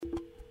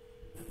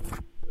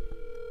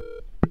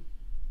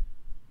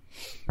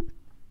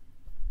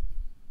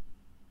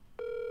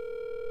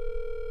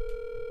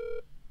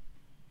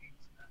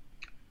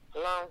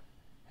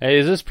Hey,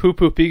 is this Poo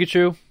Poo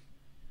Pikachu?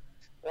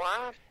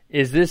 What?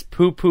 Is this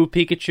Poo Poo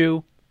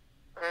Pikachu?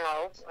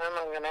 No, I'm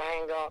not gonna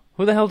hang up.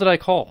 Who the hell did I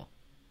call?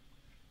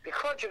 You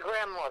called your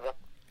grandmother.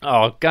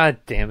 Oh, god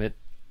damn it.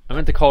 I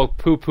meant to call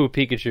Poo Poo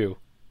Pikachu.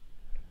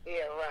 Yeah,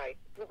 right.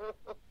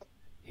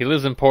 He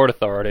lives in Port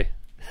Authority.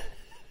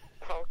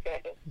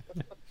 Okay.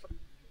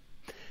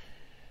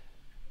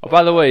 Oh,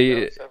 by the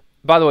way,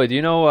 do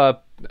you know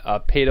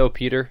Pato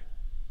Peter?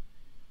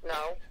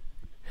 No.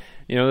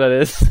 You know who that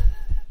is?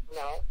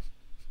 No.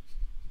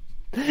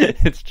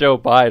 It's Joe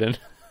Biden.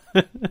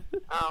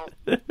 Oh.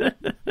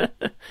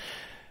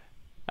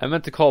 I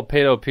meant to call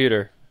Pato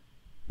Peter.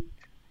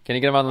 Can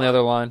you get him on the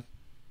other line?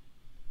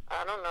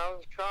 I don't know.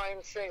 Try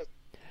and see.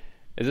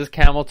 Is this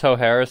Camel Toe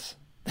Harris?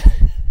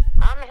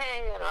 I'm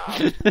hanging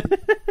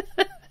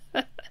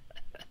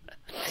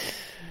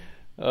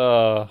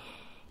up.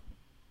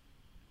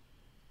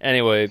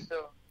 Anyway,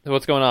 So,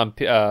 what's going on?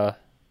 nothing.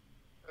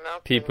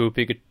 Pee Poo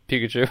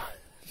Pikachu?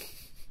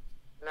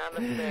 Not a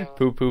thing.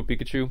 Poo Poo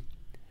Pikachu?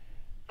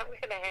 I'm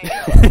gonna hang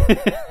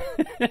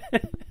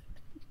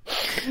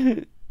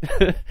up.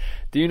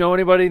 Do you know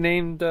anybody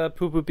named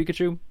Poo Poo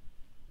Pikachu?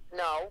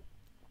 No.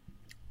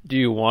 Do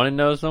you want to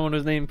know someone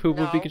who's named Poo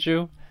Poo No.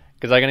 Pikachu?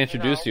 Because I can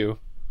introduce No. you.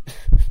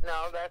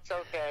 No, that's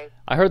okay.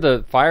 I heard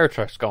the fire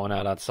trucks going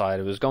out outside.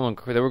 It was going.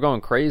 They were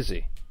going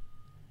crazy.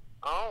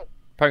 Oh.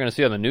 Probably gonna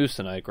see it on the news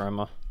tonight,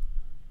 Grandma.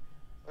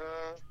 Mm,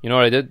 You know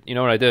what I did? You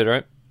know what I did,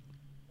 right?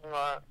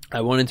 what?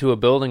 I went into a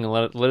building and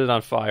lit it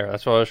on fire.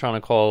 That's why I was trying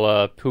to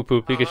call Poo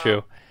Poo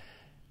Pikachu,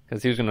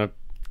 because he was gonna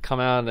come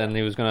out and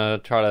he was gonna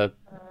try to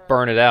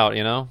burn it out,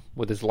 you know,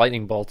 with his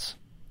lightning bolts.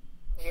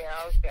 Yeah,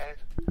 okay.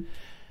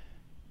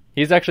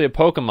 He's actually a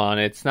Pokemon.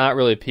 It's not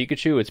really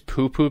Pikachu. It's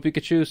Poo Poo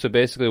Pikachu. So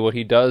basically, what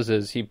he does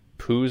is he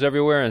poos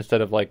everywhere instead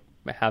of like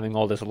having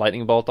all this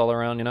lightning bolt all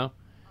around, you know.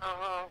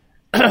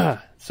 Uh-huh.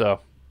 So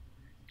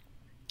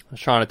I was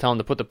trying to tell him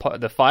to put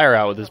the fire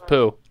out with his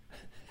poo.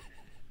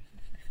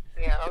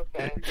 Yeah,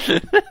 okay.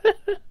 You're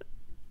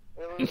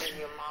losing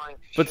your mind.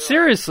 But sure.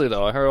 seriously,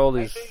 though, I heard all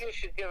I these. think you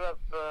should give up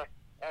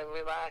and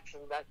relax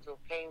and not do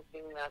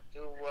painting, not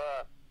do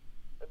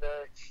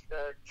the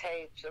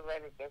tapes or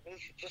anything. You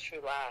should just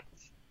relax.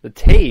 The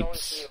It's going to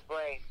tapes, your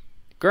brain.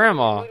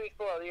 Grandma. What do you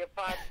call it? Your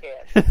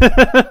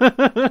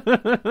podcast.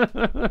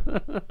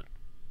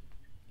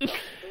 You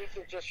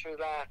should just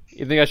relax.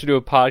 You think I should do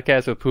a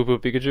podcast with Poo Poo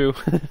Pikachu?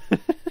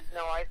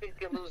 No, I think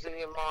you're losing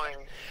your mind.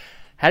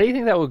 How do you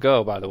think that would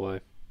go, by the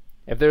way?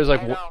 If there's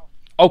like, I know.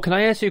 oh, can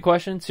I ask you a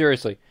question?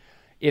 Seriously,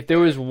 if there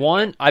was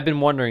one, I've been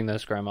wondering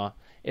this, Grandma.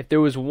 If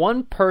there was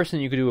one person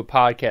you could do a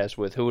podcast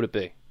with, who would it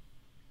be?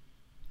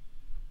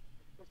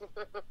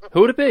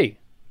 Who would it be?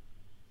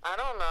 I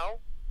don't know.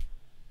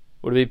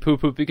 Would it be Poo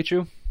Poo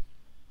Pikachu?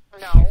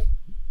 No.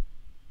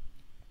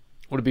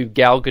 Would it be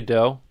Gal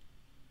Gadot?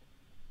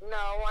 No,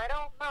 I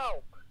don't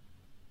know.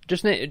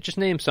 Just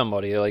name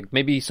somebody, like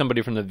maybe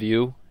somebody from The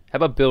View. How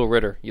about Bill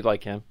Ritter? You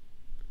like him?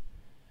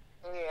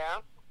 Yeah.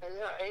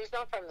 He's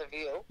not from The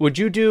View. Would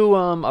you do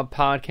a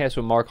podcast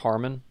with Mark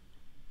Harmon?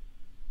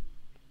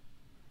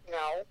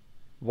 No.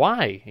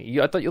 Why?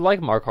 I thought you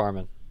liked Mark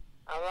Harmon.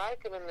 I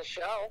like him in the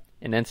show.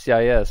 In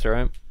NCIS,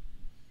 right?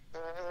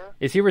 Mm-hmm.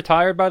 Is he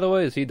retired, by the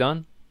way? Is he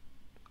done?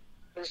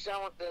 He's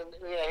done with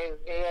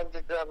he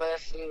ended the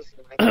last season.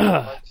 I think it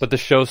was. But the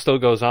show still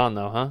goes on,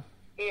 though, huh?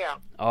 Yeah.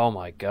 Oh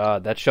my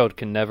god, that show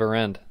can never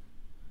end.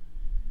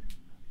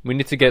 We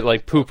need to get,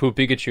 like, Poo Poo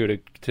Pikachu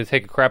to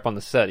take a crap on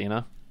the set, you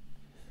know?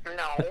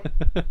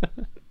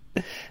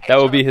 No. That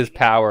would be his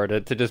power,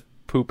 to just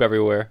poop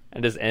everywhere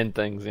and just end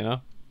things, you know?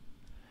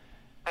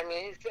 I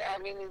mean, he's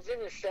in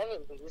his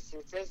 70s.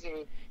 It says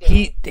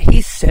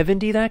He's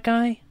 70, that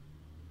guy?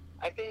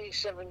 I think he's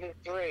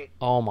 73.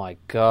 Oh my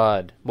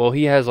god. Well,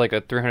 he has like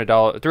a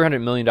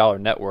 $300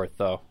 million net worth,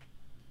 though.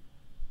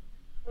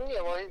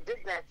 Yeah, well, he did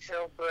that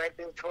show for I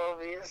think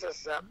 12 years or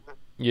something.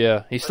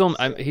 Yeah, he's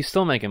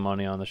still making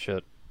money on the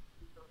shit.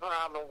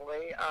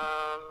 Probably.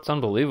 It's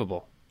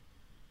unbelievable.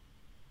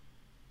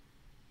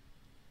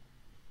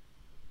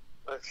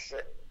 Let's see.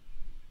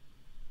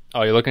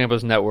 Oh, you're looking up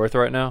his net worth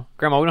right now?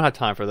 Grandma, we don't have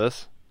time for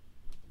this.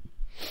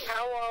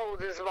 How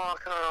old is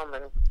Mark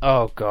Harmon?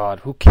 Oh god,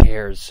 who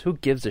cares? Who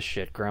gives a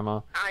shit,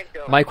 Grandma? I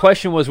don't. My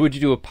question was, would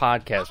you do a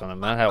podcast on him,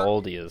 not how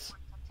old he is.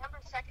 September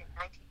 2nd,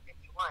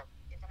 1951,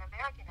 is an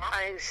American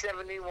I'm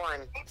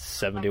 71.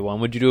 71.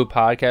 Would you do a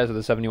podcast with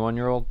a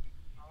 71-year-old?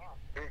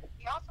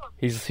 He also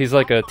He's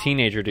like a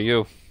teenager to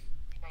you.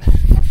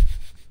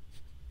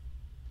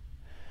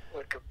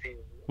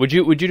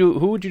 Wikipedia.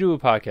 Who would you do a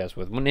podcast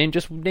with? Name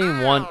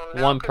one Oh,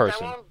 no, 'cause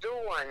person. I won't do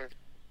one.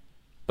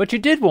 But you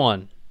did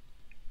one.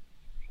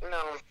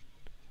 No.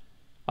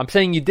 I'm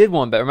saying you did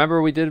one, but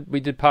remember we did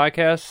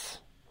podcasts?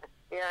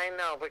 Yeah, I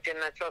know, but you're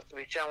not supposed to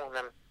be showing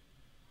them.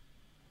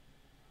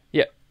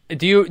 Yeah.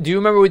 Do you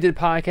remember we did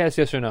podcasts,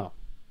 yes or no?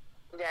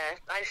 Yeah,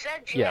 I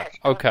said yes. Yeah,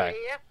 Don't okay.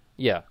 you hear?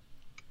 Yeah.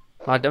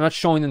 I'm not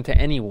showing them to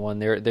anyone.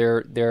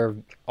 They're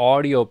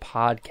audio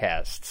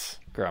podcasts,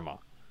 Grandma.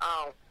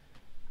 Oh,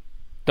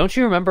 Don't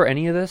you remember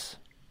any of this?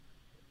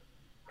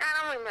 I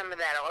don't remember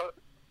that.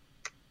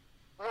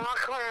 Mark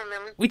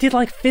Harmon We did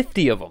like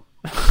 50 of them.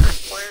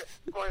 was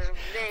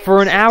named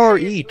For an hour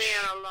sexiest each.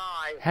 man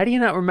alive. How do you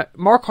not remember?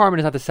 Mark Harmon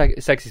is not the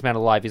sexiest man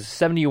alive. He's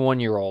a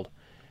 71-year-old.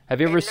 Have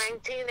you In ever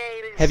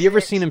 1986.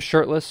 ever seen him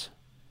shirtless?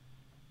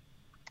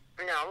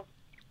 No.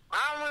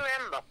 I don't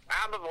remember.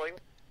 Probably.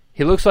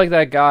 He looks like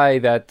that guy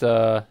that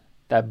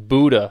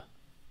Buddha.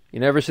 You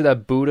never see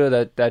that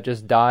Buddha that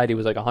just died? He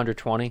was like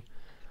 120.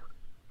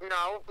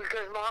 No,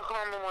 because Mark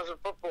Harmon was a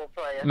football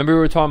player. Remember we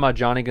were talking about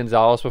Johnny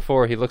Gonzalez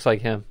before? He looks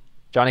like him.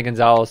 Johnny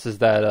Gonzalez is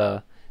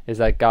that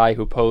guy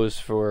who posed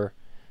for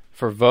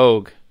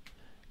Vogue,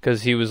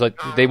 because he was like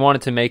they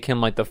wanted to make him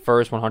like the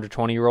first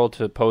 120-year-old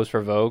to pose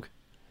for Vogue.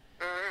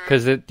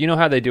 Because you know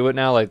how they do it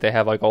now? Like they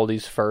have like all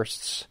these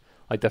firsts,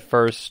 like the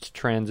first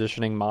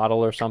transitioning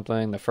model or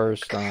something, the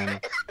first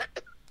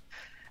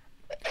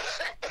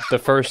the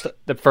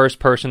first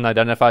person that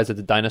identifies as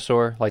a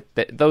dinosaur, like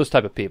those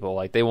type of people.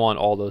 Like they want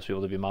all those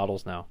people to be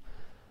models now.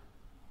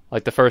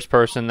 Like the first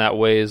person that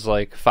weighs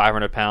like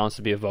 500 pounds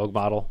to be a Vogue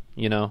model.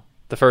 You know,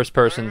 the first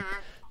person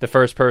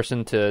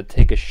to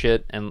take a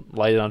shit and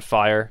light it on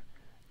fire.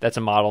 That's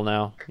a model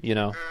now. You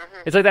know,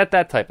 it's like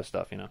that type of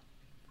stuff. You know.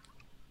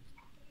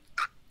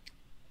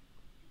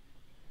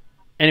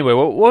 Anyway,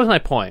 what was my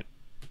point?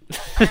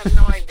 I have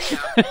no idea.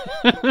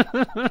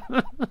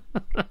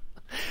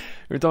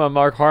 We were talking about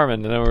Mark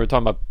Harmon, and then we were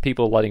talking about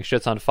people lighting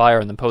shits on fire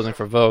and then posing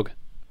for Vogue.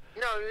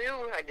 No,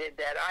 I did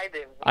that. I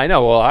didn't. I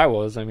know. Well, I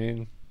was. I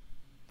mean,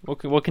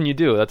 what can you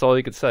do? That's all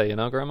you could say, you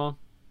know, Grandma.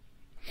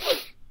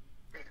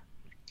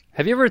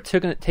 Have you ever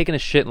taken a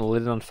shit and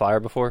lit it on fire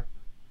before?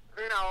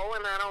 No,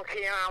 and I don't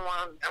care.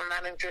 I'm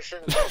not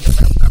interested in talking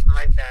about something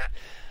like that.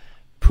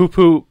 Poo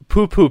poo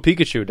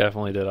Pikachu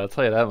definitely did. I'll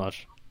tell you that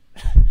much.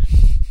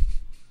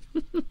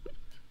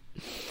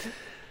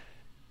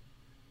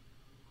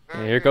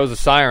 Yeah, here goes the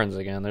sirens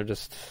again. They're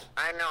just.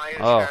 I know. I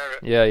just Oh,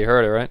 heard it. yeah, you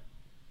heard it, right?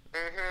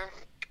 Mm-hmm.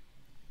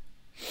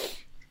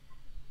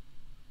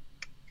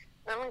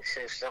 Let me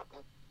see something.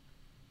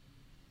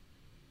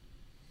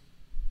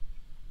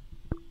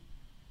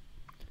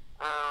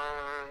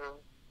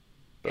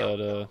 But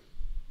Did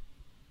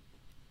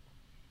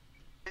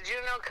you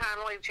know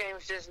Conway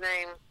changed his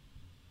name?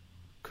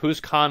 who's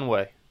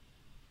Conway?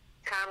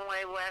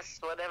 Conway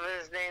West, whatever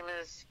his name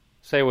is.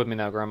 Say it with me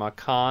now, Grandma.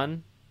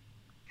 Con.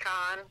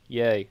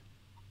 Yay.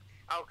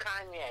 Oh,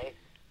 Kanye.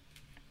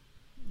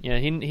 Yeah,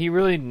 he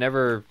really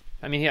never.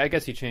 I mean, I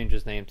guess he changed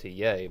his name to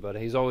Ye, but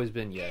he's always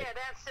been Ye. Yeah,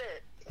 that's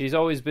it. He's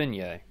always been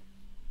Ye.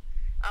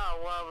 Oh,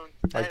 well.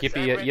 Like I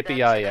read that yippee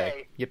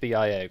today.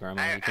 yippee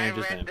Grandma. I He changed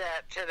his read name.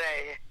 that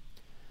today.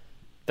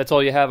 That's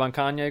all you have on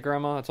Kanye,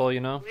 Grandma? That's all you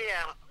know?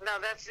 Yeah. No,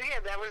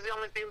 that was the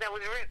only thing that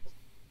was written.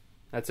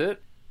 That's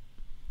it?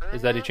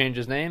 Is that he changed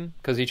his name?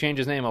 Because he changed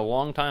his name a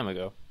long time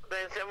ago. They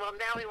said, well,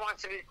 now he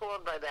wants to be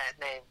called by that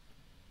name.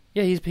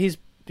 Yeah, he's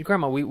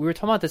Grandma. We were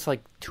talking about this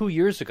like 2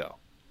 years ago.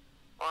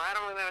 Well, I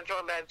don't remember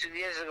talking about it 2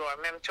 years ago. I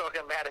remember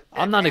talking about it.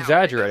 I'm not now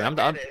exaggerating. because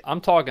I read it.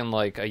 I'm talking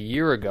like a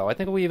year ago. I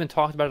think we even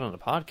talked about it on the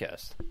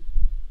podcast.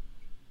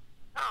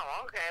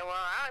 Oh, okay. Well,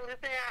 I'm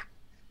just there.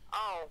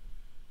 Oh,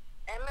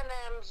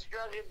 Eminem's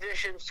drug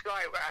addiction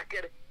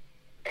skyrocketed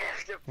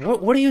after.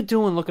 What are you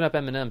doing looking up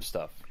Eminem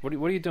stuff? What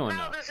are you doing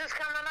No, now? this is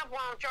coming up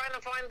while I'm trying to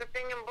find the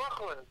thing in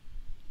Brooklyn.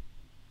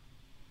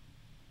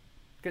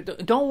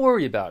 Don't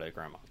worry about it,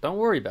 Grandma. Don't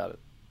worry about it.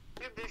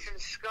 Drug addiction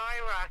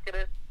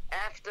skyrocketed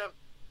after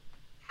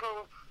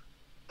Poop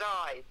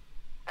died.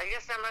 I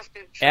guess that must be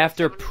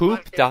After 75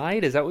 Poop days.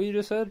 died? Is that what you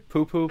just said?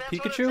 Poo That's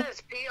Pikachu? what it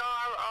says.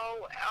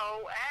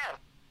 P-R-O-O-F.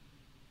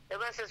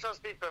 Unless it's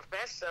supposed to be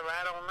Professor,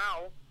 I don't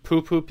know.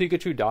 Poo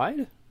Pikachu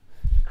died?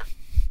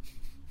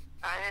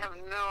 I have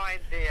no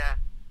idea.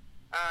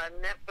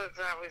 Netflix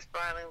not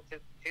responding to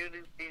Judy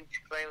Beach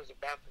claims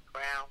about the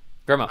crown.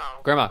 Grandma, Oh,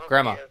 Grandma, okay.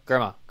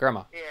 Grandma.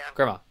 Yeah.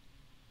 Grandma.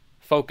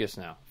 Focus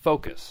now.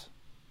 Focus.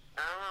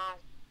 I don't know.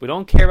 We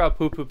don't care about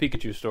Poo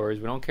Pikachu stories.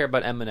 We don't care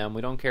about Eminem.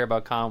 We don't care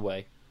about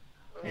Conway.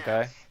 Yes.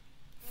 Okay?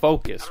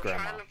 Focus, I'm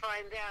Grandma. trying to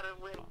find out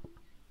if we...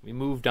 We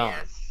moved on.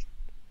 Yes.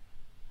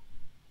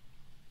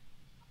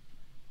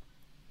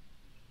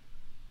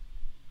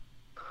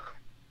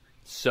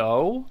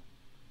 So,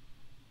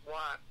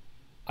 What?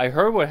 I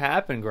heard what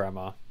happened,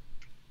 Grandma.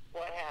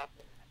 What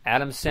happened?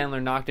 Adam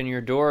Sandler knocked on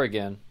your door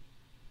again.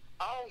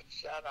 Oh,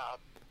 shut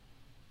up.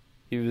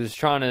 He was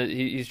trying to.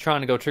 He's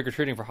trying to go trick or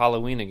treating for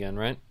Halloween again,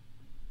 right?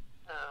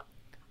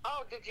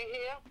 Oh, did you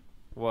hear?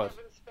 What?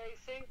 Kevin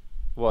Spacey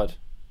What?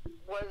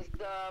 was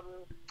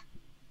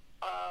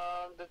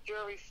the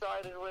jury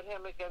sided with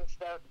him against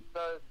the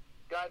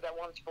guy that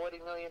wants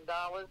 $40 million.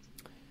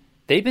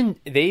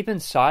 They've been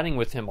siding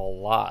with him a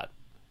lot,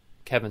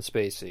 Kevin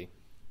Spacey.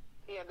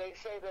 Yeah, they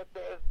say that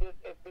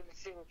it didn't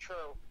seem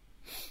true.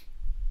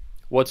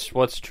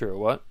 What's true?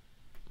 What?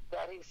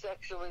 That he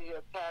sexually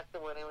attacked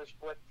her when he was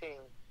 14.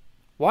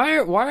 Why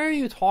are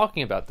you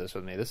talking about this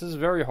with me? This is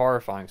very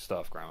horrifying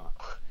stuff, Grandma.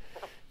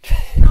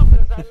 No,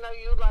 because I know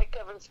you like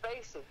Kevin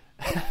Spacey.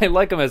 I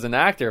like him as an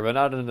actor, but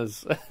not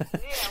as Well,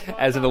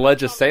 as an no,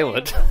 alleged that's what I'm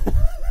assailant. saying. No,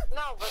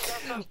 but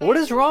that's what I'm What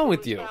is saying. wrong He with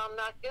was you? found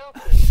not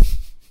guilty.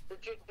 The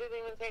didn't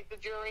even take the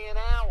jury an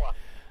hour.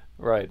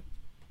 Right.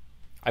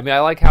 I mean, I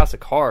like House of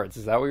Cards.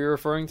 Is that what you're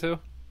referring to?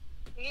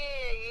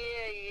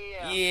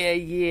 Yeah.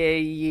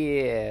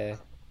 Yeah.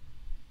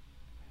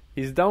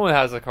 He's done with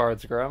House of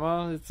Cards,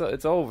 Grandma.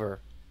 It's over.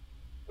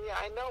 Yeah,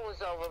 I know it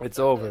was over. It's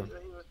over. It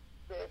was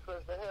for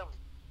him.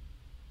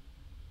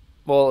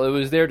 Well, it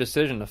was their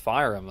decision to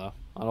fire him,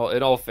 though.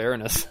 In all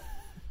fairness.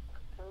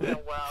 Yeah,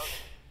 well,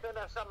 could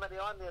have somebody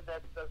on there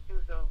that's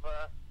accused of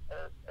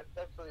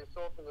sexually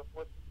assaulting a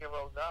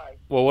 14-year-old guy.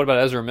 Well, what about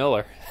Ezra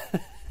Miller?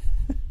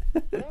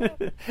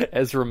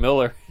 Ezra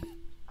Miller.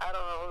 I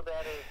don't know who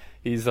that is.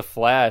 He's a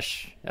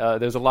Flash.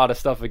 There's a lot of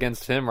stuff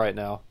against him right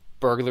now.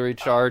 Burglary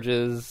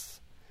charges.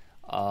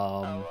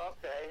 Okay.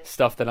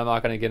 Stuff that I'm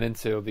not going to get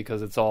into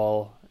because it's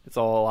all a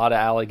lot of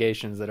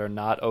allegations that are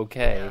not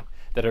okay. Yeah.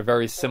 That are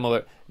very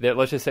similar.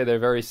 Let's just say they're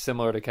very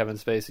similar to Kevin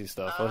Spacey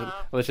stuff.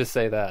 Let's just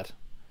say that.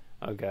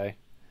 Okay.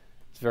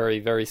 It's very,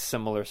 very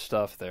similar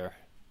stuff there.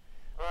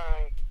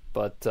 Right.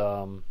 But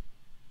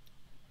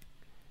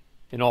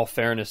in all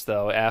fairness,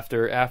 though,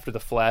 after the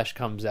Flash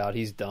comes out,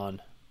 he's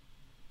done.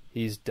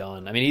 He's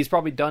done. I mean, he's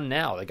probably done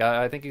now. The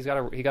guy, I think he got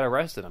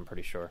arrested. I'm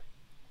pretty sure.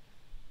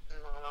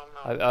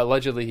 I don't know.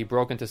 Allegedly, he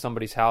broke into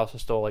somebody's house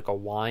and stole like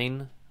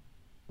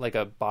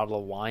a bottle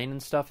of wine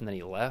and stuff, and then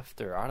he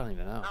left, or I don't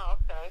even know. Oh,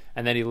 okay.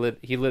 And then he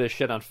lit his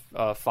shit on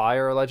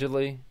fire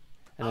allegedly,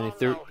 and then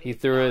he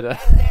threw it.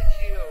 That's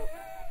you.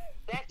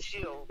 That's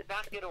you.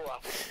 Knock it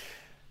off.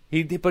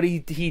 He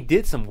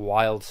did some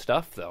wild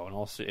stuff though.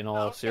 In all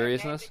Okay,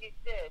 seriousness, maybe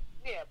he did.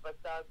 Yeah, but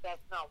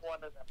that's not one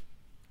of them.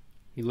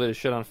 he lit his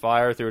shit on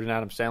fire, threw it in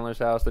Adam Sandler's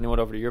house. Then he went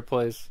over to your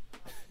place.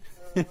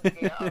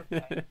 Yeah,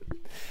 okay.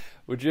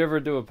 Would you ever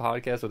do a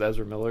podcast with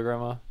Ezra Miller,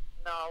 Grandma?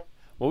 No,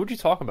 What would you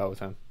talk about with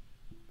him?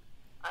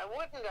 I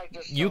wouldn't. I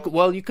just You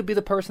could be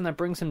the person that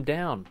brings him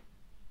down.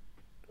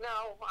 No,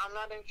 I'm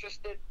not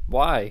interested.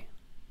 Why?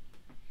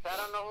 I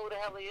don't know who the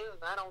hell he is,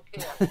 and I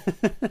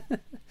don't care.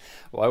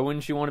 Why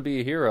wouldn't you want to be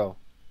a hero?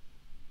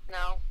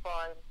 No,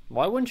 fine.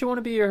 Why wouldn't you want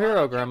to be your hero, Why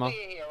don't Grandma? you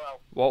be a hero?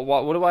 Well,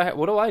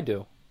 what do I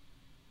do?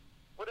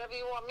 Whatever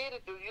you want me to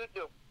do, you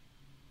do.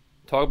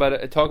 Talk about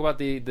it. Talk about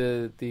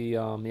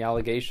the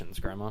allegations,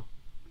 Grandma.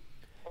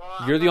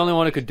 Well, You're I'm the not only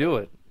one who could interested. do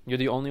it. You're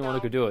the only one who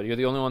No. could do it. You're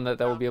the only one that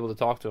No. will be able to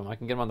talk to him. I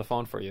can get him on the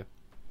phone for you.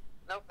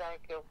 No,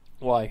 thank you.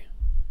 Why?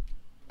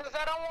 Because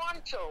I don't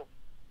want to.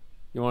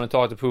 You want to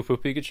talk to Poo Poo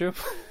Pikachu?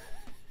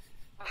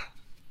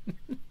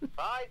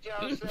 Bye,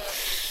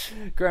 Joseph.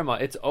 Grandma,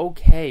 it's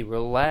okay.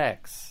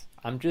 Relax.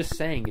 I'm just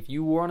saying, if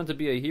you wanted to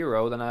be a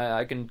hero, then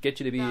I can get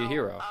you to be No, a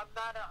hero. I'm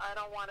not. I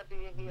don't want to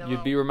be a hero.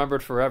 You'd be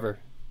remembered forever.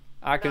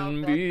 I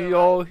can that's be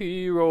all your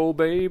hero,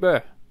 baby.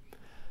 No,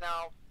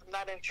 I'm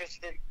not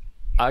interested.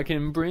 I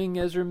can bring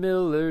Ezra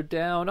Miller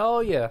down. Oh,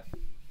 yeah.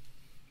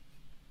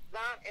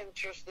 Not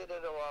interested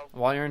at all.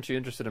 Why aren't you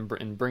interested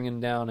in bringing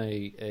down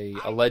a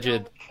I alleged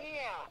don't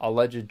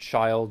care.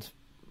 child?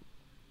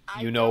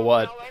 I You know don't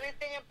what? know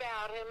anything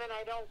about him, and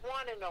I don't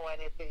want to know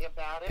anything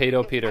about him.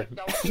 Pedo because Peter. I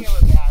don't care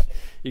about him.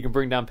 You can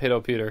bring down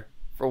Pedo Peter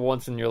for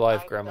once in your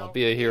life, I Grandma. don't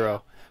Be a hero.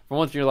 care. For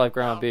once in your life,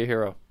 Grandma, No. be a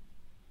hero.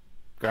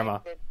 Grandma, I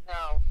said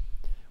no,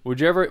 would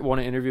you ever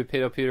want to interview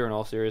Pedo Peter in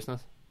all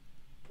seriousness?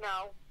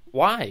 no,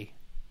 Why?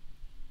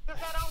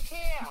 because I don't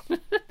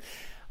care.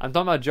 I'm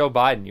talking about Joe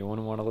Biden. You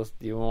wouldn't want to listen.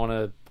 You want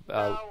to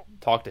No.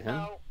 talk to him?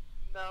 No.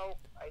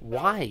 I don't.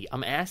 Why?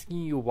 I'm asking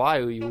you why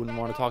you Because wouldn't I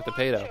want to don't talk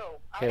to Pedo.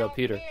 I Pedo don't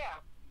Peter. care.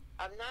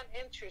 I'm not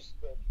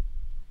interested.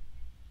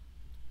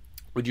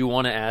 Would you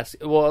want to ask?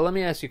 Well, let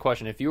me ask you a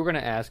question. If you were going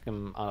to ask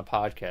him on a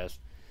podcast,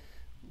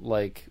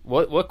 like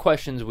what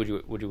questions would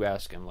you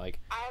ask him? Like,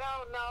 I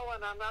don't know,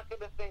 and I'm not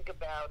going to think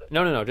about it.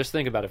 no. Just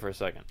think about it for a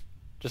second.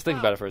 Just think No.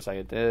 about it for a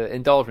second.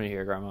 Indulge me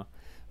here, Grandma.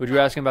 Would you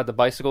ask him about the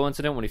bicycle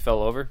incident when he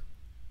fell over?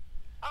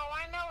 Oh,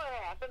 I know what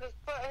happened. His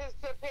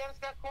pants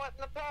got caught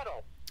in the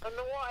pedal, and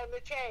the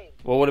chain.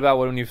 Well, what about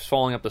when he was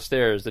falling up the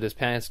stairs? Did his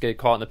pants get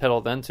caught in the pedal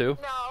then too?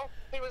 No,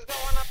 he was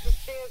going up the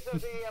stairs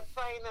of the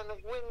plane, and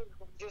the wind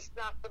just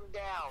knocked him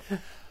down.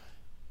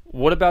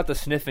 What about the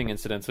sniffing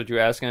incidents? Would you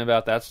ask him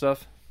about that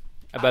stuff?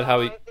 About I how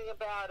don't he? know anything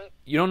about it.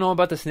 You don't know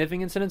about the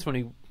sniffing incidents when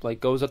he like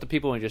goes up to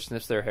people and just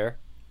sniffs their hair?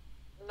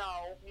 No,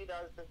 he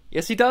doesn't.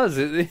 Yes, he does.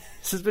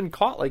 This has been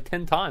caught like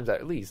 10 times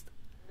at least.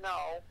 No,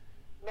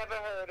 never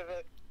heard of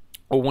it.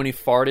 Or when he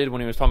farted,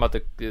 when he was talking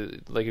about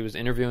like he was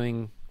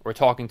interviewing or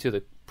talking to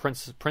the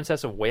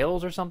Princess of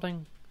Wales or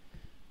something,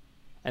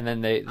 and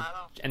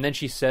then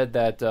she said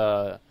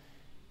that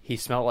he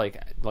smelled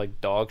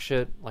like dog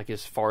shit, like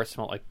his fart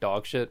smelled like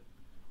dog shit.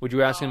 Would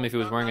you ask him if he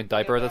was wearing a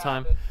diaper at the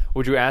time?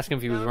 Would you ask him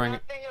if he was wearing?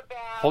 Nothing about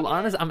Hold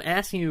on, it. I'm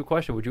asking you a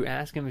question. Would you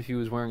ask him if he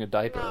was wearing a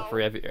diaper, No.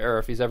 or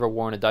if he's ever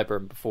worn a diaper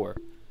before?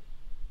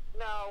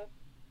 No,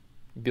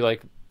 You'd be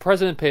like,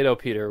 President Pedo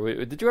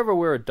Peter, did you ever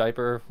wear a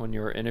diaper when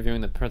you were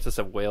interviewing the Princess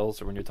of Wales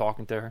or when you're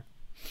talking to her?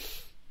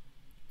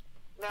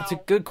 no. It's a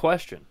good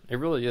question. It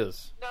really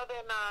is. No, they're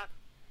not.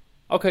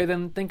 Okay,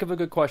 then think of a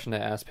good question to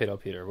ask Pedo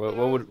Peter. What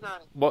There would is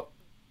none. what?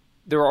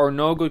 There are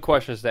no good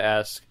questions to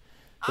ask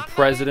the I'm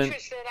president. not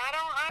interested.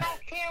 I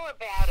don't care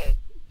about it.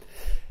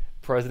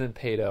 President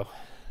Pedo.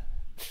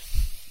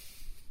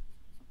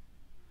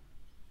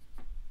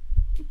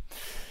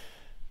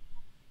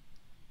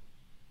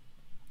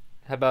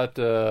 How about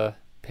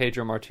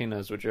Pedro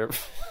Martinez? Would you ever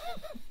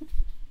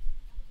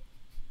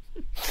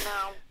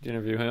No, Did you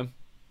interview him?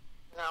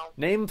 no.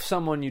 Name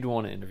someone you'd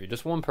want to interview.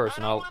 Just one I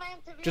person. don't want to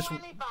interview just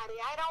anybody.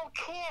 I don't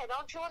care.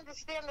 Don't you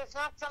understand? It's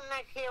not something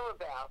I care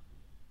about.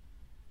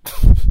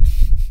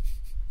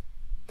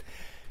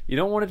 You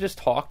don't want to just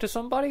talk to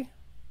somebody?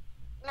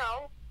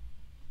 No.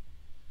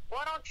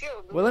 Why don't you?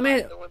 Well, let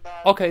me. Do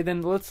that. Okay,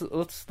 then let's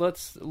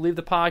leave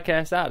the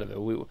podcast out of it.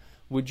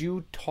 Would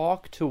you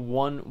talk to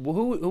one?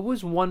 Who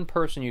was one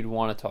person you'd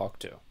want to talk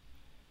to?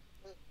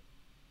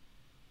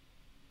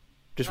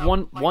 Just No,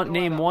 one. my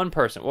Name daughter. one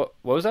person. What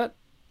was that?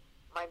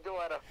 My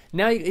daughter.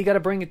 Now you got to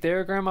bring it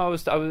there, Grandma.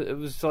 It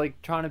was like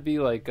trying to be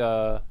like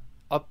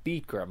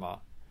upbeat, Grandma.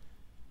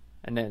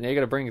 And then you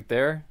got to bring it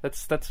there.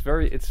 It's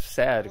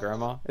sad,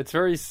 Grandma. It's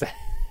very sad.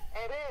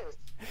 It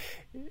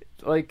is.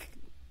 Like,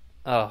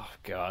 oh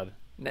God,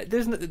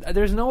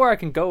 there's nowhere I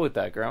can go with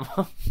that,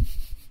 Grandma.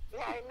 Yeah,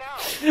 I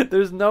know.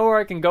 There's nowhere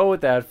I can go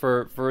with that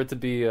for it to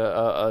be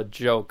a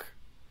joke.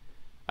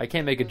 I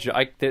can't make a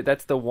joke.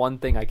 That's the one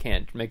thing I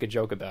can't make a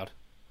joke about.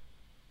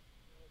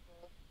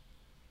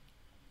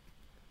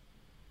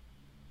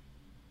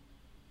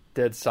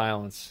 Dead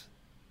silence.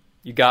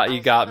 You got me.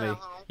 You got me.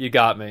 You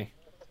got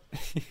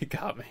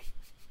me.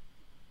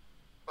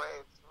 Wait,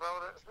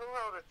 who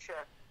wrote a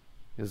check?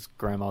 His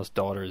grandma's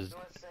daughter is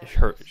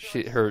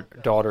her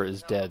daughter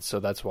is dead, so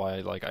that's why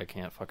I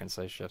can't fucking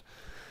say shit.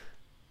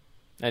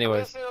 Let me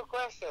Anyways, ask you a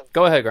question.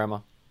 go ahead, Grandma.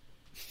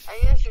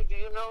 I asked you, do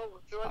you know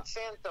George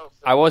Santos?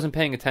 I wasn't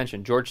paying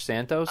attention. George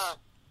Santos?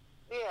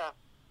 Yeah.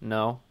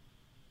 No.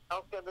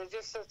 Okay, they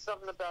just said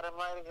something about him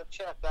writing a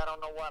check. I don't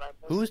know what. I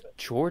missed Who's it.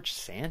 George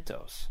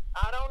Santos?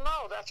 I don't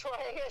know. That's why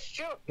I asked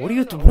you. What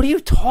are you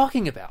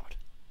talking about?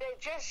 They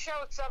just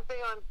showed something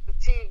on the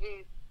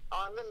TV,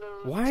 on the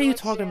news. Why are you George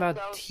talking about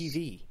Santos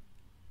TV?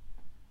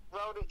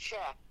 Wrote a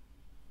check.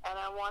 And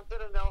I wanted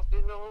to know if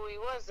you knew who he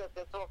was, that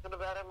they're talking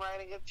about him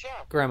writing a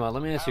check. Grandma,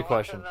 let me ask you a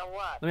question. I want to know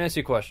what. Let me ask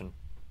you a question.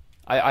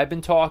 I've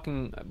been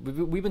talking.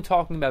 We've been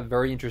talking about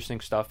very interesting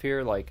stuff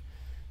here, like,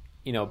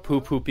 Poo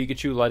Poo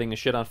Pikachu lighting the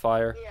shit on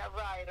fire. Yeah,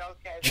 right,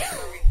 okay. That's the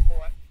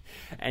report.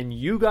 And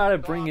you gotta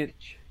bring it.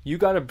 Garbage. You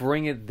gotta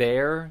bring it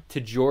there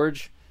to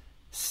George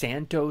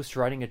Santos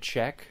writing a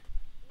check.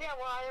 Yeah,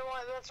 well,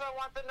 that's why I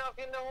want to know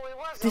if you know who he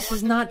was. This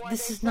is not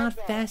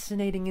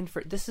fascinating.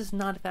 This is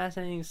not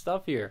fascinating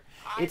stuff here.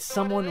 It's thought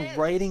someone it is.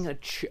 writing a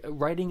That's why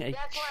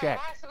check.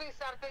 it has to be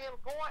something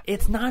important.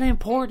 It's not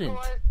important.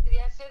 Because,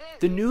 yes, it is.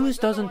 The news Because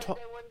doesn't otherwise talk.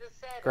 they wouldn't have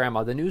said it.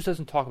 Grandma, the news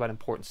doesn't talk about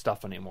important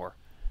stuff anymore.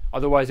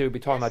 Otherwise, they would be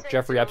talking Yes, about they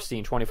Jeffrey do.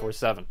 Epstein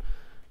 24/7.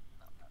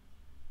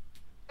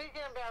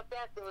 Speaking about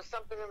that, there was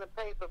something in the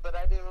paper, but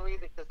I didn't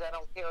read it because I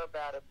don't care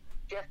about it.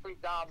 Jeffrey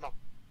Dahmer.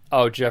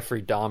 Oh,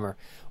 Jeffrey Dahmer.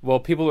 Well,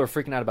 people are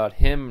freaking out about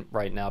him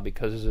right now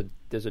because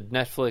there's a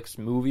Netflix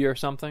movie or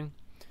something.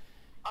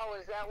 Oh,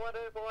 is that what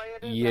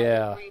it is? Yeah.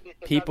 I didn't read it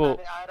 'cause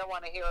People- I don't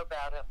want to hear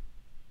about him.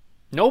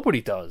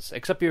 Nobody does,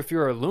 except if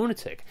you're a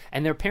lunatic.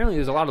 And apparently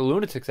there's a lot of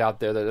lunatics out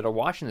there that are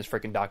watching this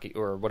freaking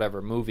or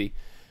whatever movie.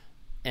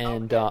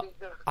 And Okay,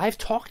 because- I've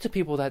talked to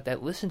people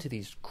that listen to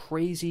these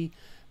crazy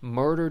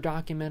murder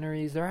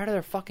documentaries. They're out of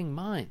their fucking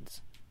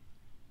minds.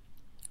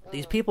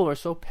 These people are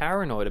so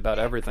paranoid about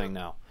everything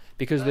now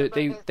because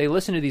they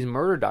listen to these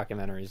murder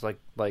documentaries like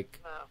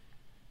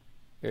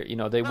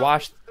No. they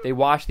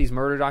watch these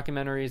murder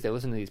documentaries. They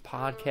listen to these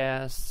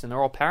podcasts, and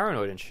they're all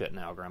paranoid and shit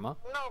now, Grandma.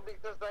 No,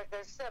 because like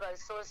I said, I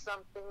saw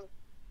something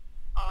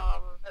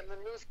in the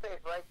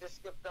newspaper. I just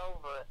skipped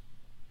over it.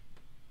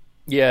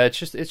 Yeah, it's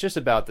just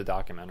about the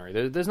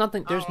documentary. There's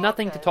nothing to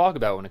okay. talk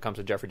about when it comes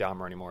to Jeffrey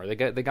Dahmer anymore. The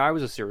guy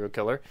was a serial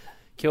killer,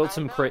 killed I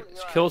some know, right.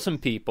 killed some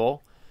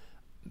people,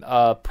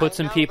 put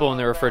some know people in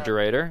the all that.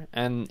 refrigerator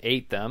and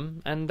ate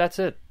them, and that's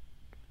it.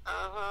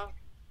 Uh-huh.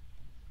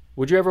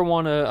 Would you ever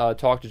want to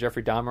talk to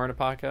Jeffrey Dahmer on a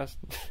podcast?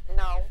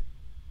 No.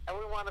 I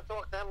wouldn't want to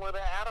talk to him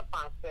without a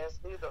podcast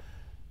either.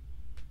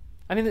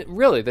 I mean,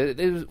 really,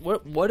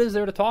 what is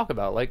there to talk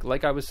about?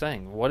 Like I was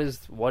saying, what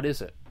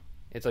is it?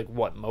 It's like,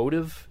 what,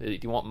 motive? Do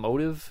you want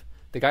motive?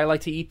 The guy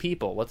liked to eat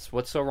people.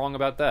 What's so wrong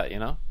about that,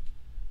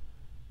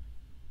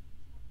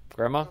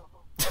 Grandma?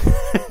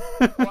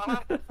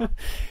 What?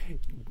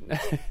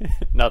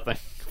 Nothing.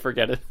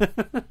 Forget it.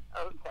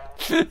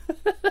 Okay.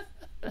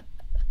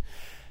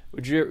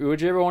 Would you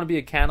ever want to be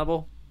a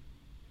cannibal?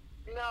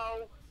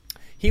 No.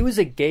 He was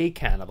a gay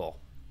cannibal,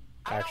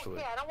 I actually.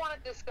 don't care. I don't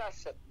want to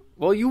discuss it.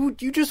 Well, you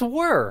just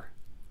were.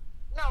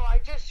 No, I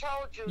just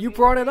told you. You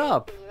brought it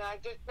up. I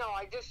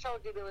just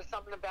told you there was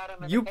something about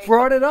him. In You the paper,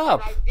 brought it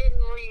up. And I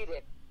didn't read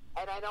it,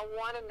 and I don't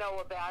want to know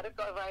about it.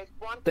 Because I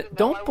want to know.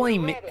 Don't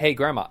blame me. Hey,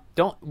 Grandma.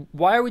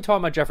 Why are we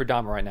talking about Jeffrey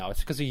Dahmer right now? It's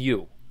because of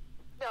you.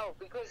 No,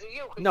 because of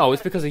you. No,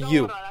 it's because of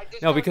you.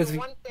 No, because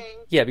one thing.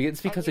 Yeah,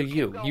 it's because and of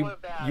you you. keep You going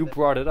about you it.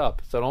 brought it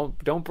up. So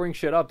don't bring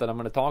shit up that I'm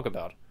going to talk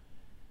about.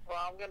 Well,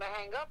 I'm gonna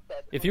hang up then.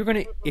 If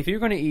you're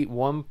gonna eat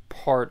one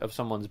part of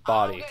someone's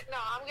body,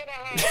 I'm gonna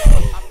hang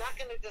up. I'm not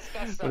gonna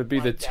discuss. would it be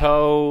like the that.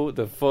 toe,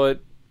 the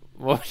foot?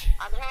 What?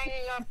 I'm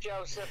hanging up,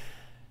 Joseph.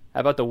 How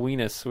about the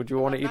weenus? Would you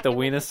want to I'm eat not the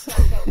gonna weenus? discuss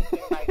anything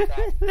like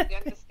that. You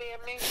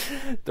understand me?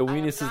 funny? The I am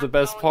weenus is not the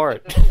best going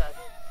part. to discuss it.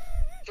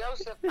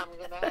 Joseph, I'm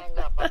going to hang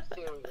up. I'm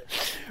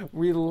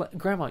serious.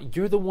 Grandma,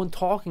 you're the one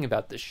talking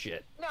about this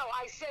shit. No,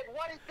 I said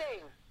one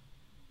thing.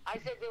 I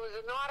said there was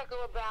an article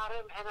about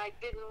him, and I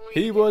didn't read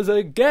He it. was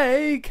a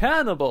gay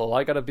cannibal.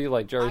 I gotta be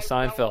like Jerry I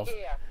Seinfeld. don't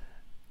care.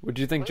 Would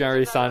you think Well, Jerry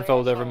he's another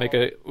Seinfeld ever make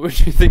a? asshole. Would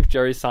you think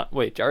Jerry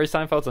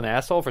Seinfeld's an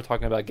asshole for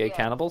talking about gay Yeah.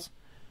 cannibals?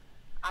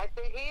 I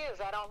think he is.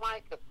 I don't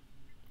like him.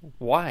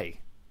 Why?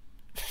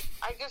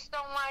 I just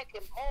don't like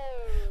him.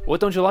 Oh. What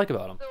don't you like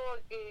about him?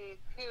 Doggy,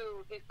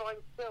 cute. He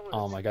finds killers.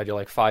 Oh my God, you're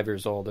like 5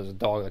 years old. There's a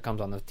dog that comes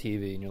on the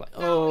TV, and you're like,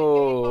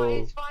 No, oh,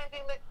 he's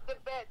finding the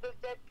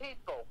dead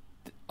people.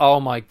 oh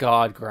my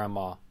God,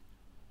 Grandma.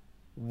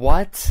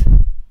 What?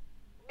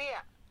 Yeah,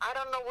 I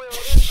don't know where it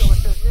is, though. It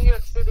says New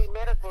York City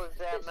Medical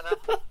Examiner,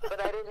 but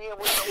I didn't hear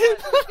where it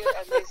was.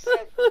 And they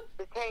said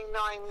the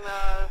canine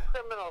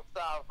criminal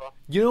solver.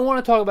 You don't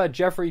want to talk about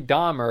Jeffrey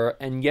Dahmer,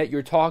 and yet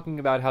you're talking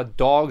about how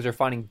dogs are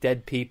finding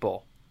dead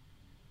people.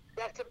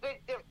 That's a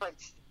big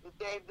difference.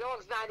 The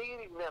dog's not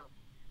eating them.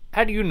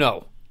 How do you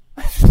know?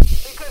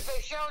 Because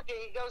they showed you,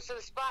 he goes to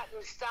the spot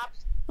and he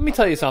stops. Let me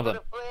tell you They something.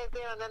 put a flag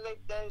there, and then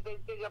they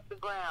dig up the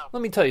ground.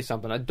 Let me tell you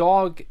something. A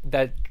dog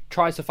that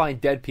tries to find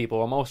dead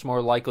people are much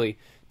more likely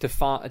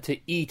to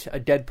eat a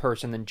dead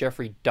person than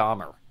Jeffrey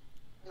Dahmer.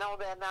 No,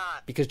 they're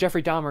not. Because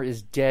Jeffrey Dahmer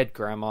is dead,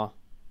 Grandma.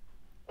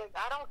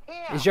 I don't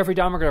care. Is Jeffrey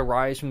Dahmer going to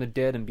rise from the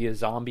dead and be a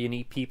zombie and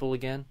eat people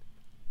again?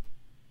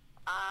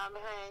 I'm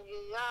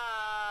hanging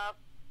up.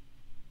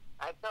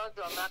 I told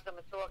you I'm not going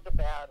to talk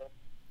about it.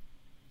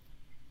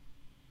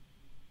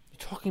 You're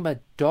talking about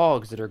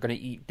dogs that are going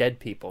to eat dead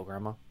people,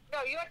 Grandma. No,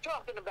 you're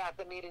talking about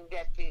them eating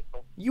dead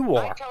people. You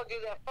I are. told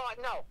you they're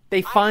no. They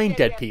I find said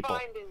dead they're people.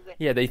 finding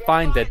Yeah, they they're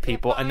find dead they're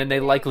people, and then they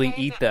finding likely them.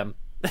 eat them.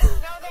 No,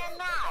 they're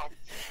not.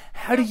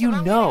 How do Listen, you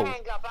I'm know? gonna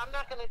hang up. I'm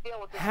not going to deal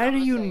with this How do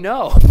you conversation.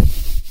 know?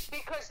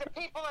 Because the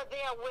people are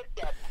there with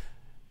them.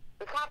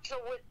 The cops are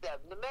with them.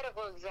 The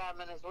medical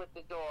examiner's with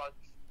the dogs.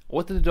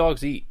 What do the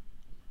dogs eat?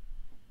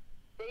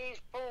 They eat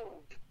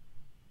food.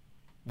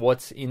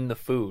 What's in the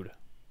food?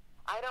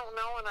 I don't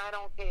know, and I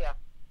don't care.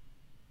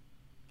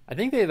 I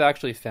think they've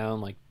actually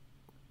found like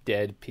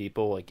dead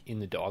people like in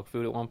the dog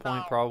food at one point,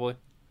 No. probably.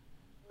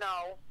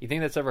 No, You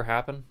think that's ever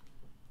happened?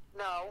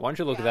 no. Why don't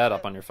you look Yeah, that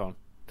up on your phone?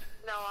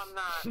 No, I'm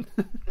not.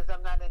 Because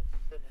I'm not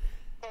interested.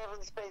 Kevin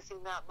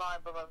Spacey not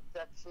liable of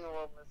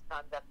sexual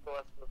misconduct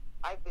lawsuit.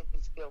 I think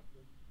he's guilty.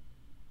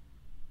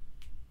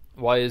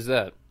 Why is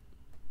that?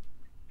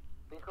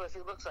 Because he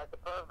looks like a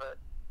pervert.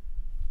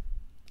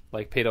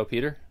 Like Pedo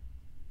Peter?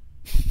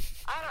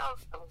 I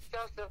don't know,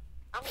 Joseph.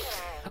 I'm gonna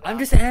hang up. I'm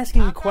just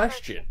asking I'm a not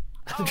question.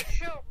 Oh,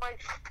 shoot. My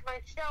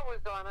show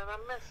is on, and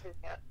I'm missing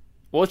it.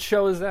 What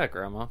show is that,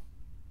 Grandma?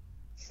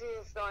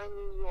 CSI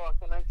New York,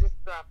 and I just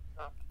dropped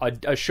some.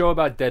 A show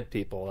about dead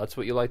people. That's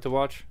what you like to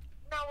watch?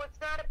 No, it's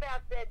not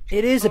about that.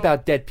 It is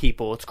about dead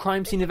people. It's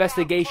crime scene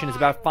investigation. It's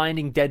about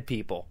finding dead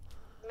people.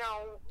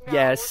 No,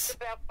 Yes. it's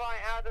about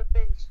other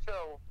things, too.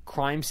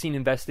 Crime scene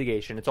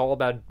investigation. It's all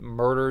about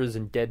murders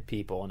and dead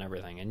people and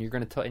everything. And you're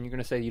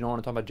gonna say you don't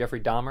want to talk about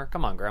Jeffrey Dahmer?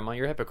 Come on, Grandma,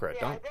 you're a hypocrite.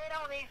 Yeah, Don't. they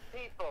don't eat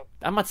people.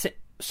 I'm not saying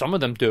some of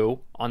them do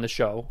on the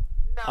show.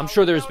 No, I'm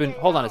sure there's no, been. they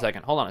Hold on a don't.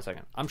 second. Hold on a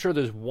second. I'm sure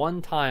there's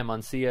one time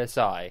on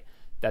CSI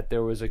that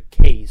there was a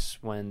case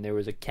when there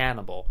was a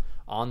cannibal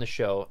on the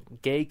show.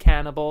 Gay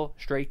cannibal,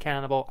 straight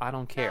cannibal. I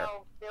don't care.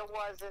 No, there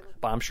wasn't.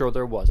 But I'm sure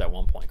there was at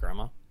one point,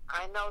 Grandma.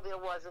 I know there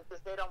wasn't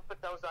because they don't put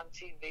those on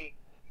TV.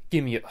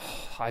 Give me.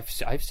 I've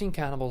seen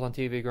cannibals on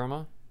TV,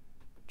 Grandma.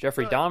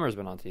 Jeffrey Good. Dahmer's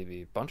been on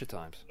TV a bunch of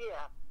times. Yeah,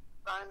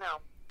 I know.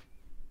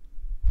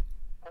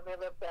 And they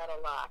left out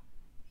a lot.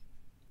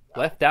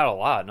 Left out a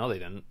lot. No, they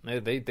didn't.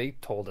 They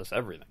told us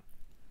everything.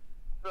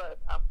 Good.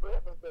 I'm really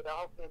good. I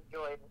hope you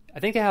enjoyed it. I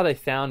think how they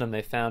found him.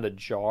 They found a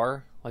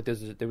jar. Like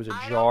there was a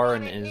I don't jar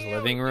in wanna his hear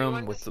living it. You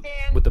room with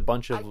understand? a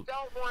bunch I of don't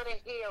want to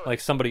hear it. like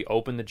somebody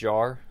opened the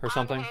jar or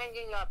something, I'm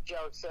hanging up,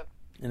 Joseph.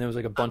 and there was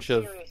like a bunch I'm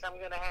of serious. I'm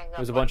gonna hang up. there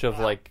was a bunch right of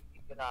now. like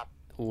Pick it up.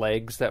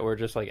 legs that were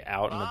just like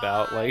out and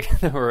about, Bye. like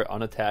that were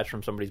unattached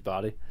from somebody's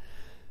body.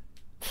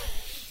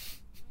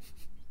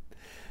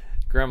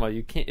 Grandma,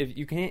 you can't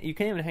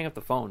even hang up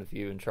the phone if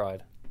you even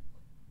tried.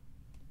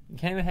 You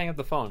can't even hang up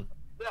the phone.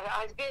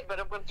 I did, but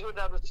it went to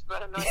another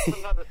spot.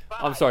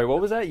 I'm sorry. What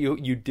was that?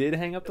 You did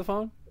hang up the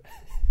phone?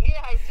 Yeah,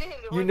 I did. It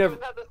You went never-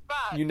 to another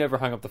spot. You never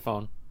hung up the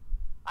phone.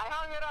 I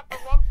hung it up in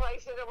one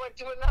place and it went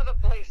to another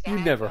place. You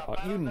I never hung up.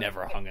 I hung. You don't know.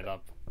 never hung it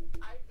up.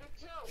 I did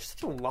too. You're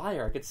such a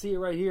liar. I could see it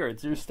right here.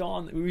 You're still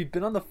on. We've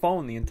been on the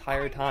phone the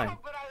entire I know, time.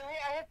 but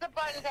I hit the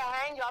button to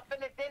hang up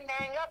and it didn't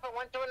hang up. It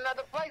went to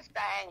another place to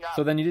hang up.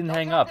 So then you didn't Don't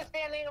hang you up.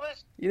 understand English?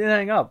 You didn't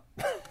hang up.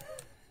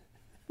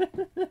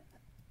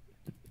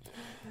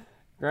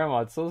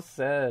 Grandma, it's so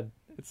sad.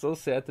 It's so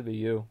sad to be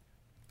you.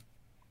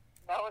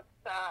 No, it's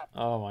not.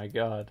 Oh my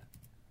God.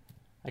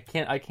 I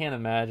can't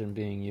imagine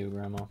being you,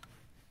 Grandma.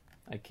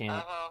 I can't.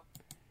 Uh-huh.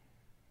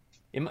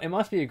 It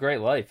must be a great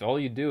life. All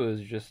you do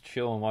is just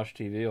chill and watch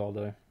TV all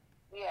day.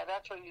 Yeah,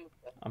 that's what you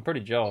think. I'm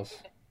pretty jealous.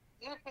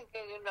 You think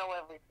that you know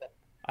everything.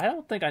 I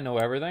don't think I know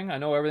everything. I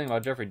know everything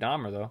about Jeffrey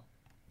Dahmer, though.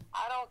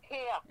 I don't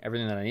care.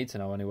 everything that I need to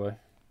know anyway.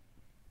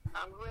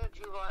 I'm glad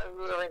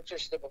you're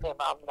interested in him.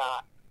 I'm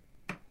not.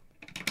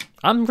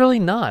 I'm really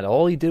not.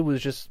 All he did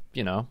was just,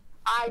 you know.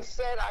 I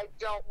said I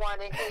don't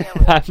want to hear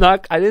it. I'm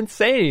not. I didn't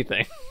say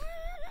anything.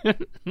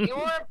 You're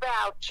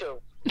about to.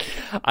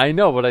 I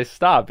know, but I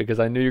stopped because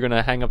I knew you were going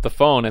to hang up the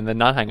phone and then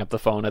not hang up the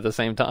phone at the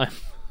same time.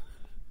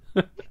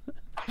 Yeah,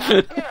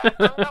 I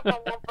hung up on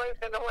one place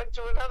and I went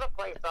to another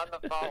place on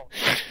the phone.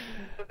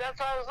 But that's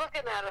why I was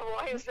looking at it.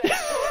 Why is that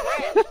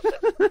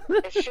so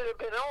red? It should have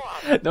been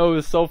off. No, it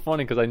was so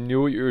funny because I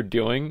knew what you were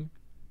doing.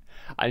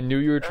 I knew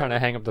you were trying to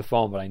hang up the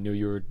phone, but I knew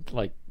you were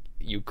like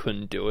you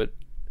couldn't do it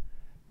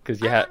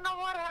because you I had. don't know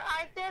what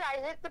I did.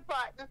 I hit the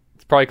button.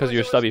 It's probably because of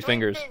your There was stubby three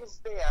fingers. things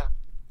there.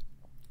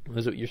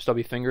 Was it your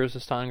stubby fingers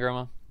this time,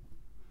 Grandma?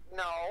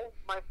 No,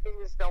 my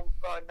fingers don't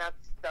not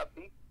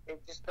stubby. They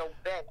just don't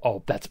bend.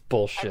 Oh, that's I mean,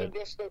 bullshit.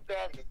 they stay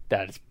bend.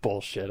 That is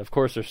bullshit. Of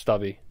course they're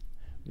stubby.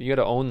 You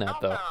gotta own that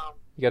though. No.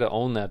 You gotta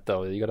own that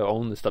though. You gotta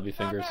own the stubby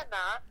fingers. No, they're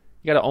not.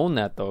 You gotta own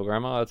that though,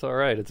 Grandma. That's all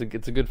right. It's a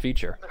good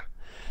feature.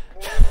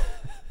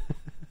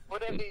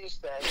 Whatever you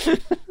say.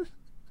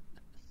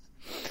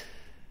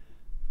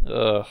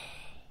 Ugh.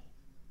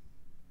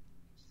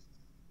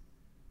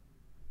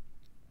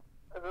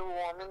 Is it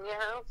warm in your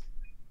house?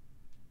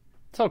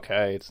 It's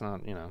okay. It's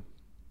not,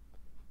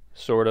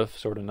 sort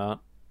of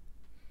not.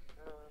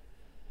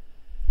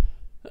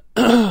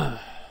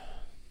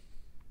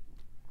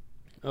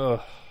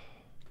 Ugh.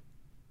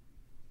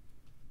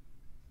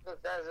 Because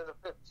as of the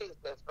 15th,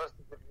 they're supposed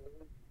to give you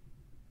heat.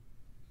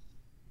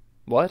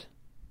 What?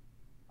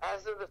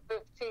 As of the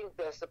 15th,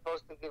 they're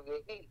supposed to give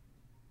you heat.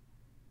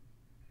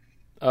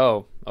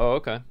 Oh,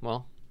 okay.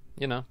 Well,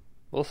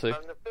 we'll see.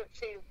 From the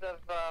 15th of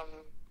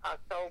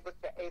October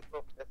to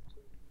April 15th.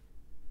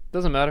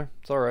 Doesn't matter.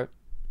 It's all right.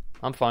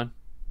 I'm fine.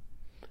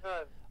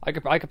 Good. I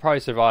could probably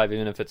survive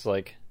even if it's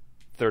like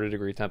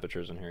 30-degree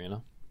temperatures in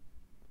here.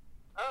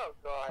 Oh,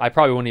 God. I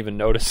probably wouldn't even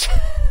notice.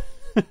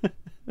 Okay.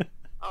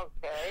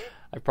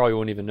 I probably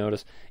wouldn't even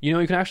notice.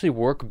 You can actually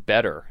work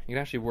better. You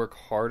can actually work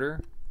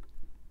harder.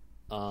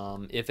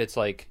 If it's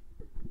like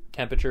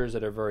temperatures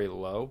that are very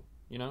low.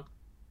 Mm-hmm.